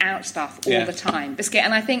edit out stuff all the time. Biscuit,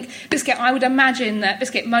 and I think, Biscuit, I would imagine that,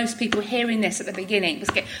 Biscuit, most people hearing this at the beginning,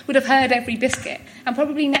 Biscuit, would have heard every Biscuit, and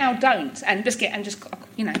probably now don't. And Biscuit, and just,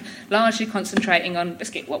 largely concentrating on,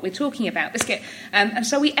 Biscuit, what we're talking about. Biscuit. And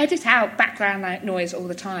so we edit out background noise all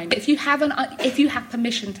the time. If you have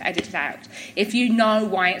permission to edit it out, if you know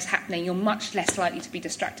why it's happening, you're much less likely to be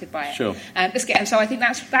distracted by it. Sure. Biscuit, and so I think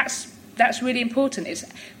that's really important. It's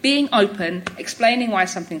being open, explaining why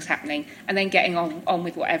something's happening, and then getting on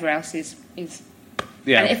with whatever else is.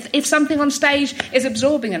 Yeah. And if something on stage is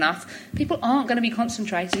absorbing enough, people aren't going to be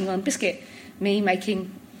concentrating on Biscuit, me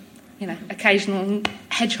making, occasional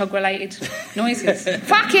hedgehog-related noises.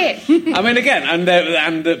 Fuck it! I mean, again, and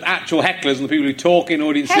the actual hecklers and the people who talk in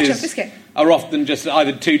audiences Hedgehog, Biscuit. are often just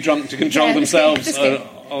either too drunk to control Yeah, themselves, Biscuit.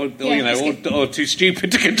 or too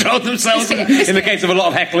stupid to control themselves. Biscuit. In the case of a lot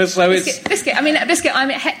of hecklers, so Biscuit. I mean,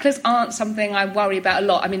 hecklers aren't something I worry about a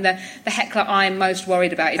lot. I mean, the heckler I'm most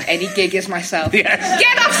worried about in any gig is myself. Yes.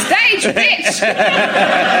 Get off stage, bitch!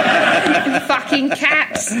 Fucking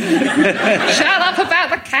cats! Shut up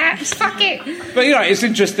about the cats. Fuck it. But it's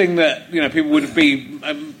interesting that people would be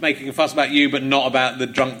making a fuss about you, but not about the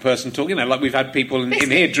drunk person talking. Like we've had people in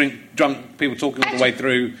here drunk people talking all the way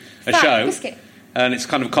through a show. Biscuit. And it's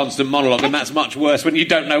kind of a constant monologue, and that's much worse when you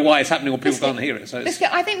don't know why it's happening or people can't hear it. So Biscuit,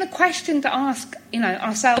 I think the question to ask,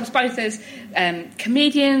 ourselves, both as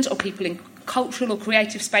comedians or people in cultural or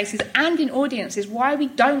creative spaces and in audiences, why we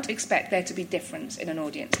don't expect there to be difference in an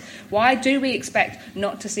audience. Why do we expect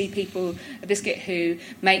not to see people, Biscuit, who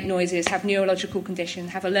make noises, have neurological conditions,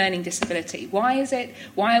 have a learning disability? Why is it?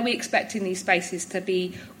 Why are we expecting these spaces to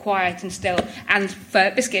be quiet and still? And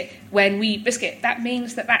for Biscuit, that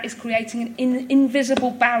means that is creating an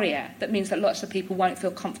invisible barrier. That means that lots of people won't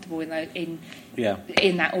feel comfortable in that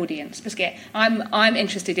audience. Biscuit, I'm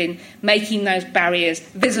interested in making those barriers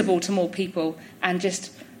visible to more people and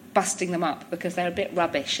just busting them up because they're a bit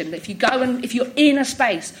rubbish. And if you're in a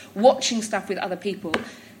space watching stuff with other people,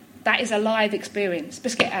 that is a live experience.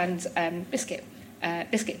 Biscuit and Biscuit,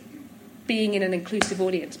 being in an inclusive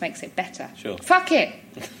audience makes it better. Sure. Fuck it.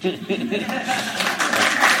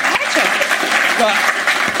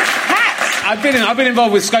 I've been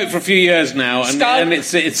involved with Scope for a few years now, and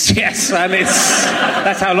it's that's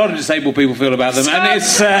how a lot of disabled people feel about them. Scope. And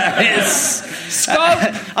it's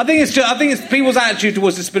I think it's people's attitude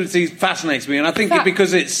towards disability fascinates me, and I think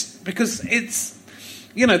because it's the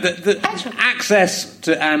access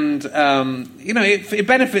to and it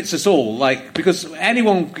benefits us all. Like because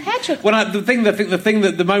anyone the thing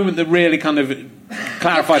that the moment that really kind of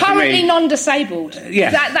clarified for me. Currently non-disabled.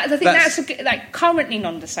 Yeah, that's currently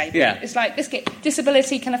non-disabled. Yeah. It's like Biscuit.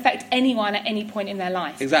 Disability can affect anyone at any point in their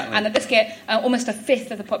life. Exactly. And the Biscuit, almost a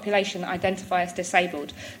fifth of the population identify as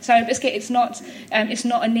disabled. So Biscuit, it's not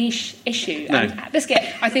a niche issue. No. And Biscuit,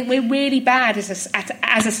 I think we're really bad as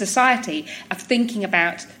a society of thinking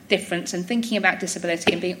about difference and thinking about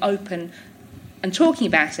disability and being open and talking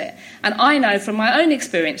about it. And I know from my own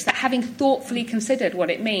experience that having thoughtfully considered what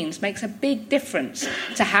it means makes a big difference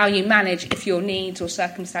to how you manage if your needs or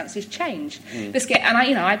circumstances change. Biscuit, and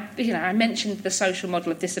I mentioned the social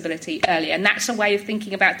model of disability earlier, and that's a way of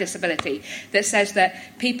thinking about disability that says that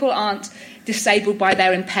people aren't disabled by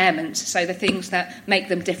their impairments, so the things that make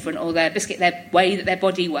them different, or their way that their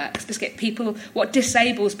body works. Biscuit, what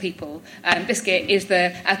disables people, Biscuit, is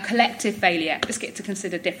a collective failure, Biscuit, to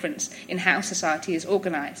consider difference in how society is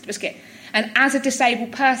organised. Biscuit, and as a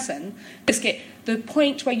disabled person, Biscuit, the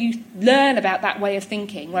point where you learn about that way of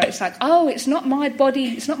thinking, where it's like, oh, it's not my body,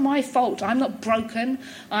 it's not my fault, I'm not broken,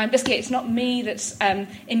 Biscuit, it's not me that's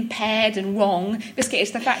impaired and wrong. Biscuit, it's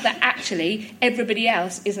the fact that actually everybody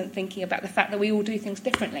else isn't thinking about the fact that we all do things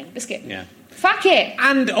differently. Biscuit. Yeah. Fuck it.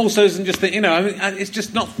 And also, isn't just that it's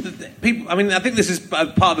just not people. I mean, I think this is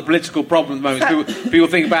part of the political problem at the moment. People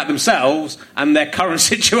think about themselves and their current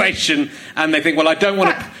situation, and they think, well, I don't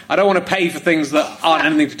want to pay for things that aren't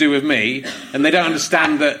anything to do with me, and they don't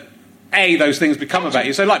understand that those things become about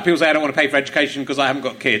you. So like people say, I don't want to pay for education because I haven't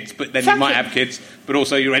got kids, but then you might have kids, but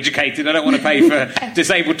also you're educated. I don't want to pay for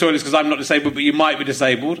disabled toilets because I'm not disabled, but you might be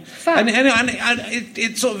disabled. And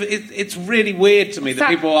it's really weird to me that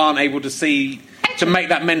people aren't able to see, to make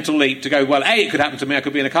that mental leap to go, well, it could happen to me. I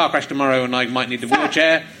could be in a car crash tomorrow and I might need a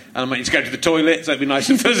wheelchair. And I might need to go to the toilet, so it'd be nice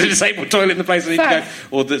if there's a disabled toilet in the place I need to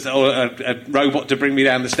go, or a robot to bring me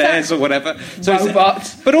down the stairs or whatever. So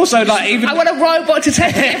robot. But also, like, even I want a robot to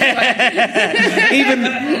take me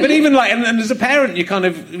even like, and as a parent, you've got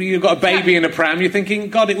a baby in a pram. You're thinking,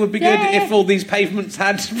 God, it would be good if all these pavements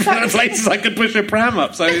had places I could push a pram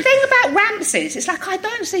up. So the thing about ramps is, it's like I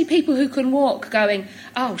don't see people who can walk going,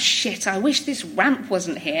 oh shit, I wish this ramp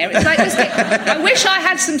wasn't here. It's like I wish I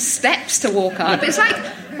had some steps to walk up. It's like,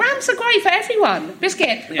 ramps are great for everyone.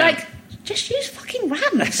 Biscuit, like, just use fucking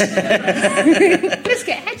ramps.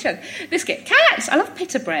 Biscuit, hedgehog. Biscuit, cats. I love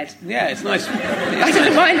pita bread. Yeah, it's nice.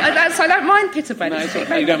 I don't mind pita bread. No,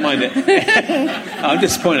 you don't mind it. I'm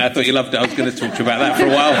disappointed. I thought you loved it. I was going to talk to you about that for a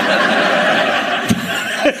while.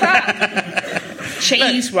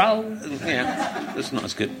 Cheese roll. Yeah, that's not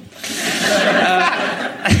as good.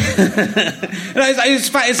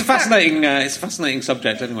 It's a fascinating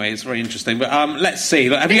subject. Anyway, it's very interesting. But let's see.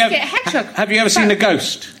 Have you ever seen a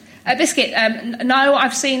ghost? Biscuit. No,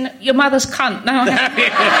 I've seen your mother's cunt. No, I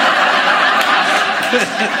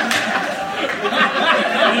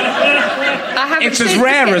haven't. It's as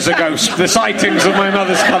rare as a ghost, the sightings of my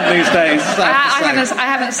mother's cunt these days.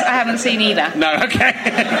 I haven't seen either. No, okay.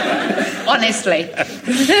 Honestly.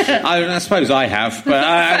 I suppose I have, but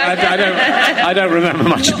I don't remember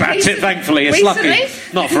much about it, thankfully. It's lucky.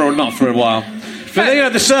 Not for a while. But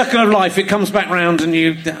the circle of life, it comes back round and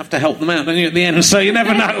you have to help them out, don't you, at the end, so you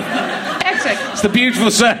never know. It's the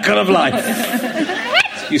beautiful circle of life.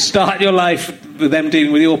 You start your life with them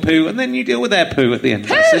dealing with your poo, and then you deal with their poo at the end.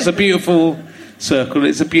 It's a beautiful circle.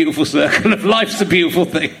 It's a beautiful circle of life's a beautiful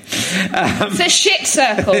thing. It's a shit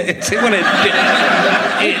circle. It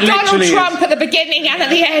Donald Trump at the beginning and at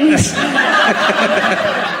the end.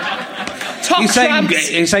 You're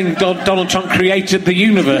saying Donald Trump created the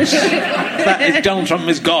universe. Donald Trump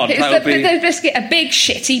is God. The biscuit, a big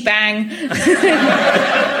shitty bang.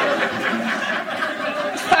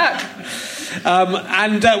 Fuck.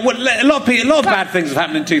 And a lot of bad things have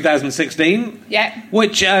happened in 2016. Yeah.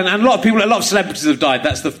 Which and a lot of celebrities have died.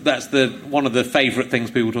 That's the one of the favourite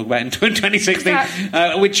things people talk about in 2016.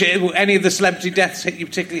 Which any of the celebrity deaths hit you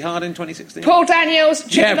particularly hard in 2016? Paul Daniels,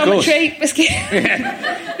 trigonometry, Biscuit,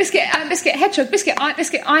 Yeah. Biscuit, hedgehog, Biscuit.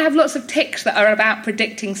 I have lots of ticks that are about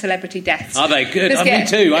predicting celebrity deaths. Are they good? Me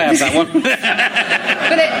too. I have that one.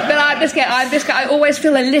 Biscuit. I always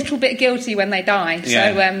feel a little bit guilty when they die.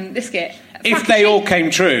 Yeah. So, Biscuit. If they all came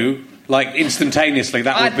true, like instantaneously,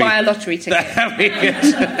 I'd buy a lottery ticket. That'd be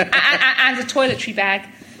good. and a toiletry bag.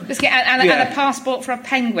 Biscuit, and a passport for a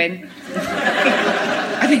penguin.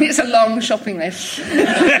 I think it's a long shopping list.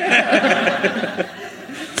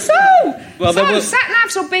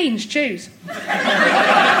 Sat-navs or beans? Choose.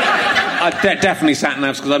 Definitely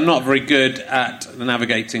sat-navs, because I'm not very good at the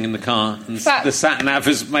navigating in the car. And the sat-nav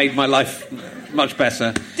has made my life much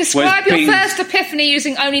better. Describe your first epiphany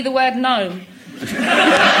using only the word gnome.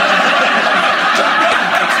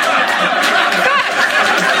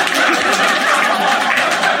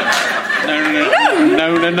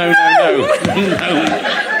 No.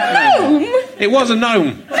 It was a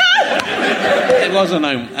gnome. It was a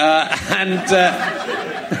gnome.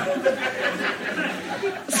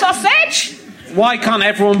 Sausage? Why can't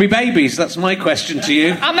everyone be babies? That's my question to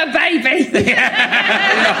you. I'm a baby. They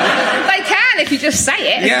can if you just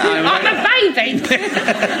say it. Yeah, I'm a baby.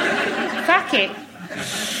 Fuck it.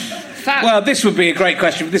 Well, this would be a great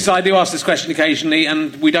question. I do ask this question occasionally,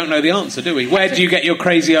 and we don't know the answer, do we? Where do you get your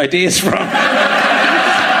crazy ideas from?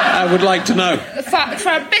 I would like to know. From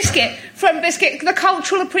Biscuit, the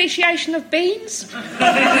cultural appreciation of beans.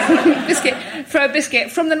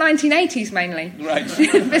 Biscuit, from the 1980s mainly. Right.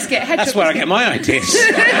 Biscuit, that's where I get my ideas.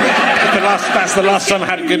 That's the last time I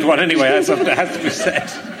had a good one anyway, that has to be said.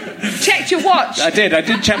 Checked your watch. I did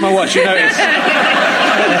check my watch, you noticed.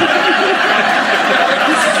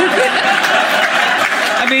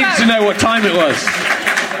 I needed to know what time it was.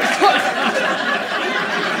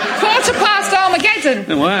 1:15 Armageddon.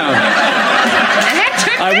 Wow.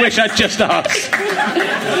 I wish I'd just asked.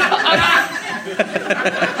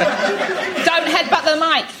 Don't headbutt the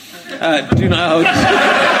mic. Do not hold.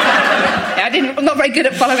 I'm not very good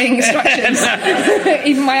at following instructions.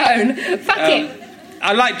 Even my own. Fuck it.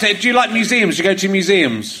 Do you like museums? Do you go to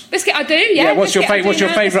museums? Biscuit, I do, yeah. Yeah, what's your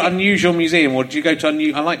favourite unusual museum? Or do you go to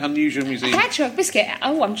I like unusual museums. Hedgehog, Biscuit.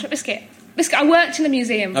 Oh, I'm Biscuit. Biscuit, I worked in a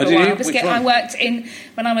museum for a did while. you? Biscuit, Which one? I worked in,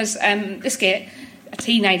 when I was, Biscuit, a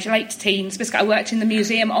teenager, late teens, Biscuit, I worked in the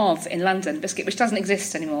Museum of in London, Biscuit, which doesn't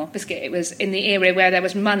exist anymore. Biscuit, it was in the era where there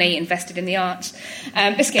was money invested in the arts.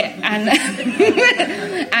 Biscuit, and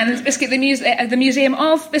and Biscuit, the Museum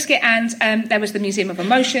of Biscuit, and there was the Museum of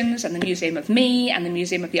Emotions, and the Museum of Me, and the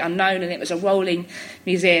Museum of the Unknown, and it was a rolling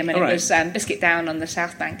museum, and it was Biscuit down on the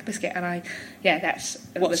South Bank, Biscuit, and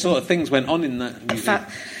What sort of things went on in that museum?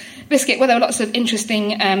 Biscuit, well, there were lots of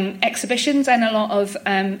interesting exhibitions, and a lot of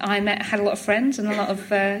had a lot of friends, and a lot of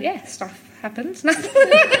stuff happened.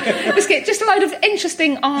 Biscuit, just a load of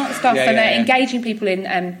interesting art stuff, engaging people in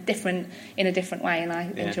a different way, and I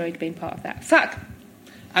enjoyed being part of that. Fuck.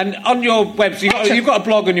 And on your website, you've got a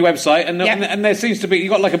blog on your website, and there seems to be,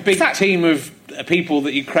 you've got like a big team of people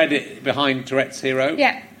that you credit behind Tourette's Hero.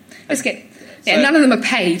 Yeah, Biscuit. Yeah, none of them are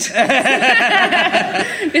paid.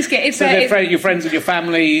 Biscuit, it's your friends and your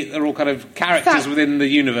family, they're all kind of characters within the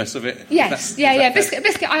universe of it. Yes,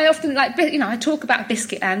 Biscuit. I often I talk about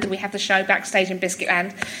Biscuitland, and we have the show Backstage in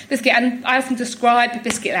Biscuitland. Biscuit, and I often describe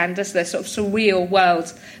Biscuitland as the sort of surreal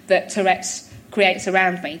world that Tourette's creates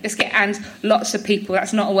around me. Biscuit, and lots of people,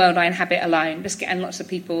 that's not a world I inhabit alone. Biscuit, and lots of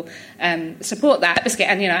people support that. Biscuit,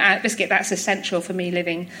 and Biscuit, that's essential for me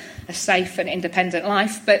living a safe and independent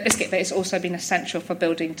life. But Biscuit, it's also been essential for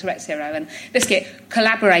building Tourette's Hero. And Biscuit,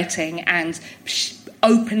 collaborating and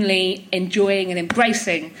openly enjoying and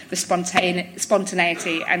embracing the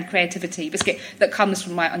spontaneity and creativity, Biscuit, that comes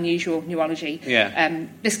from my unusual neurology.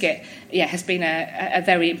 Biscuit, has been a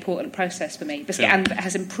very important process for me. Biscuit, and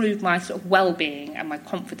has improved my sort of well-being and my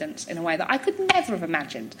confidence in a way that I could never have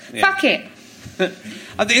imagined. Fuck it.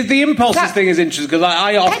 The impulses thing is interesting because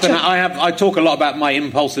I talk a lot about my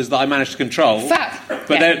impulses that I manage to control. But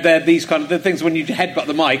they're these kind of things when you headbutt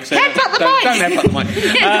the mic. So don't headbutt the mic.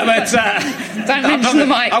 Don't mention the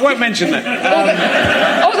mic. I won't mention that.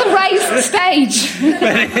 Or the raised stage.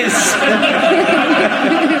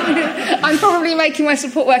 I'm probably making my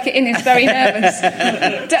support worker Innes very nervous.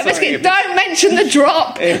 Biscuit, don't mention the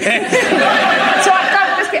drop.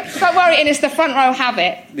 Don't worry, Innes, the front row have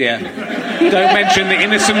it. Yeah. Don't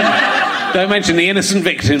mention the innocent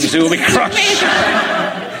victims who will be crushed.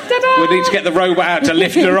 We'll need to get the robot out to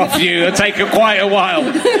lift her off you. It'll take her quite a while.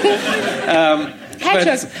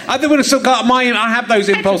 I have those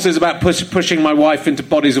impulses about pushing my wife into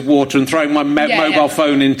bodies of water and throwing my mobile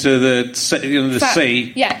phone into the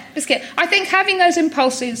sea. Yeah, Biscuit. I think having those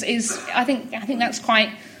impulses is. I think that's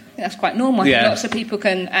quite normal. I think lots of people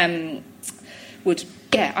would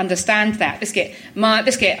understand that. Biscuit,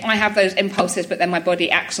 I have those impulses, but then my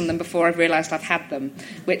body acts on them before I've realised I've had them,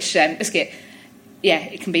 which, Biscuit,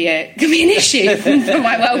 it can be an issue for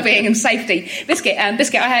my well-being and safety. Biscuit, I'm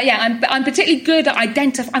particularly good at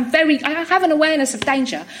identifying. I have an awareness of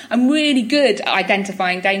danger. I'm really good at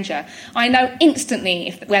identifying danger. I know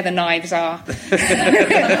instantly where the knives are, but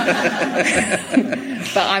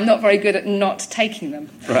I'm not very good at not taking them.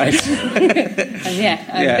 Right.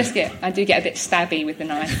 Biscuit, I do get a bit stabby with the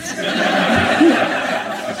knives.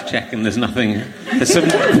 Just checking, there's nothing. There's some.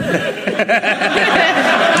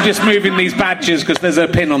 I'm just moving these badges because there's a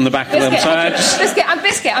pin on the back of them. So I'm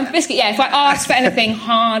Biscuit. Yeah, if I ask for anything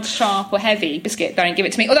hard, sharp, or heavy, Biscuit, don't give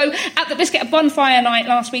it to me. Although at the Biscuit bonfire night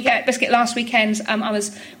last weekend, I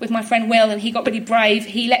was with my friend Will, and he got really brave.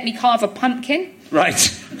 He let me carve a pumpkin. Right.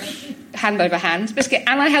 Hand over hand, Biscuit,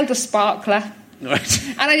 and I held a sparkler. Right.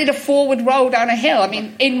 And I did a forward roll down a hill. I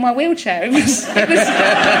mean, in my wheelchair. It was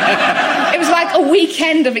like a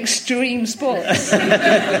weekend of extreme sports.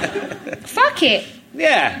 Fuck it.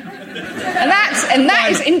 Yeah. And that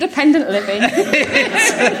is independent living.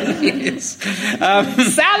 Yes.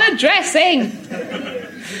 Salad dressing.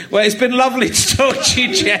 Well, it's been lovely to talk to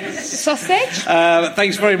you, Jess. Sausage?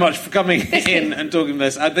 Thanks very much for coming in and talking to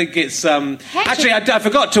us. I think it's... actually, I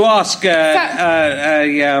forgot to ask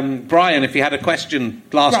Brian if he had a question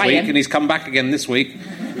last week, and he's come back again this week.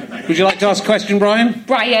 Would you like to ask a question, Brian?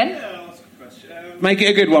 Brian? Yeah, I'll ask a question. Make it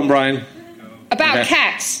a good one, Brian. About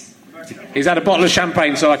cats. He's had a bottle of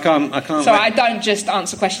champagne, so I can't. So I don't just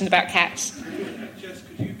answer questions about cats. Jess,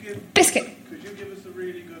 could you give Biscuit. Could you give us a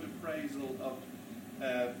really good appraisal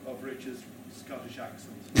of Richard's Scottish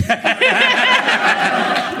accent?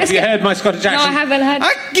 Have you heard my Scottish accent? No, I haven't heard.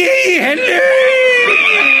 Hello.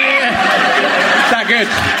 Is that good?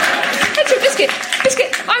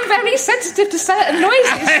 Biscuit, I'm very sensitive to certain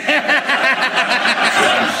noises.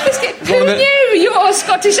 Biscuit, who knew your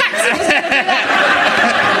Scottish accent was going to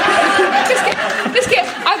do that? Biscuit,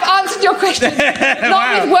 I've answered your question.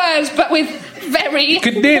 Not with words, but with very... You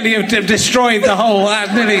could nearly have destroyed the whole...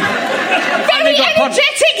 very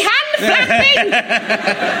energetic hand flapping.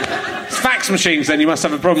 fax machines, then you must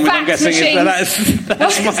have a problem with. I'm guessing that's well,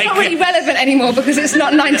 it's not really relevant anymore because it's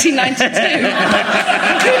not 1992.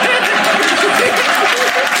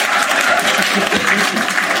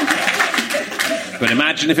 But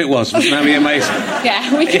imagine if it was. Wouldn't that be amazing? Yeah,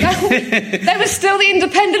 there was still the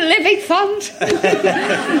Independent Living Fund,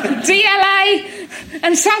 DLA,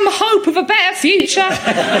 and some hope of a better future.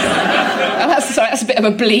 That's a bit of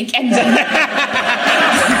a bleak ending.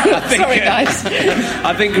 Sorry, guys.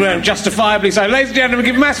 I think justifiably so. Ladies and gentlemen,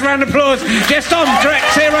 give a massive round of applause. Jess Tom, Direct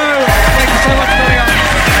Hero. Thank you so much for coming on.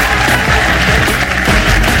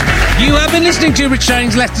 You have been listening to Richard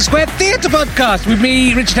Herring's Leicester Square Theatre podcast with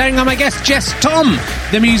me, Richard Herring, and my guest, Jess Tom.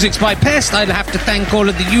 The music's by Pest. I'd have to thank all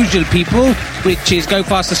of the usual people, which is Go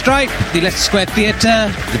Faster Stripe, the Leicester Square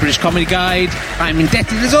Theatre, the British Comedy Guide. I'm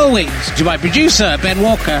indebted, as always, to my producer, Ben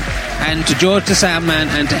Walker, and to George the Soundman,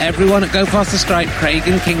 and to everyone at Go Faster Stripe, Craig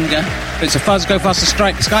and Kinga. It's a Fuzz Go Faster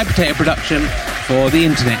Stripe Sky Potato production for the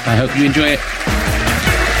internet. I hope you enjoy it.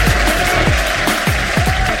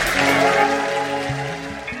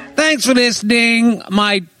 Thanks for listening.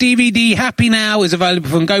 My DVD Happy Now is available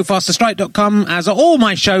from gofasterstripe.com, as all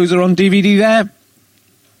my shows are on DVD there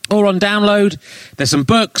or on download. There's some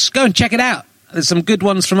books. Go and check it out. There's some good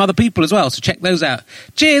ones from other people as well, so check those out.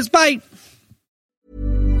 Cheers, bye.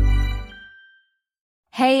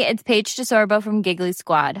 Hey, it's Paige DeSorbo from Giggly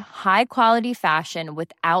Squad. High quality fashion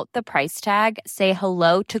without the price tag. Say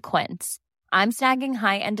hello to Quince. I'm snagging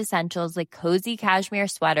high-end essentials like cozy cashmere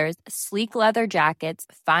sweaters, sleek leather jackets,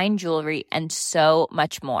 fine jewelry, and so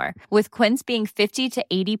much more. With Quince being 50 to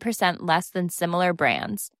 80% less than similar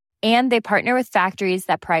brands. And they partner with factories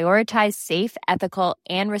that prioritize safe, ethical,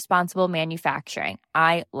 and responsible manufacturing.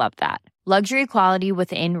 I love that. Luxury quality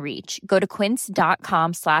within reach. Go to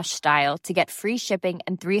quince.com/style to get free shipping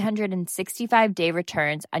and 365-day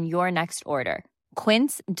returns on your next order.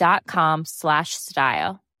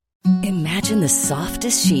 Quince.com/style. Imagine the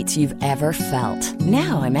softest sheets you've ever felt.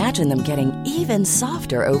 Now imagine them getting even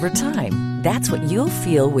softer over time. That's what you'll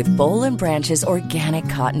feel with Boll & Branch's organic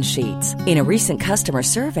cotton sheets. In a recent customer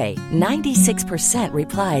survey, 96%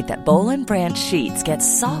 replied that Boll & Branch sheets get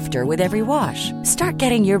softer with every wash. Start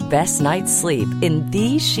getting your best night's sleep in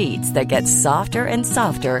these sheets that get softer and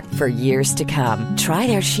softer for years to come. Try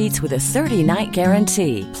their sheets with a 30-night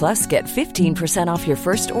guarantee. Plus, get 15% off your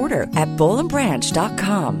first order at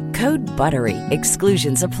bollandbranch.com. Code BUTTERY.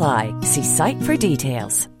 Exclusions apply. See site for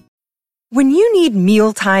details. When you need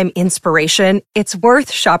mealtime inspiration, it's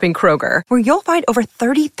worth shopping Kroger, where you'll find over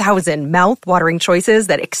 30,000 mouth-watering choices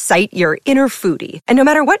that excite your inner foodie. And no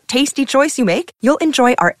matter what tasty choice you make, you'll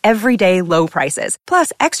enjoy our everyday low prices,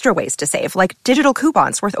 plus extra ways to save, like digital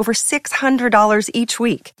coupons worth over $600 each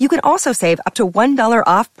week. You can also save up to $1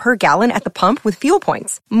 off per gallon at the pump with fuel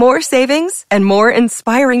points. More savings and more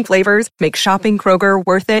inspiring flavors make shopping Kroger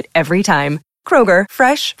worth it every time. Kroger,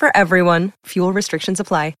 fresh for everyone. Fuel restrictions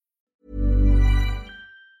apply.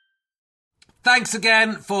 Thanks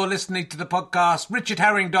again for listening to the podcast.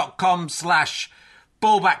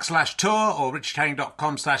 richardherring.com/ballback/tour or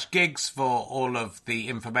richardherring.com/gigs for all of the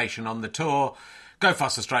information on the tour.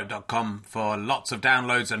 GoFasterStripe.com for lots of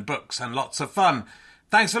downloads and books and lots of fun.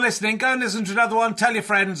 Thanks for listening. Go and listen to another one. Tell your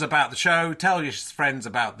friends about the show. Tell your friends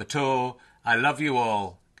about the tour. I love you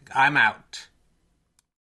all. I'm out.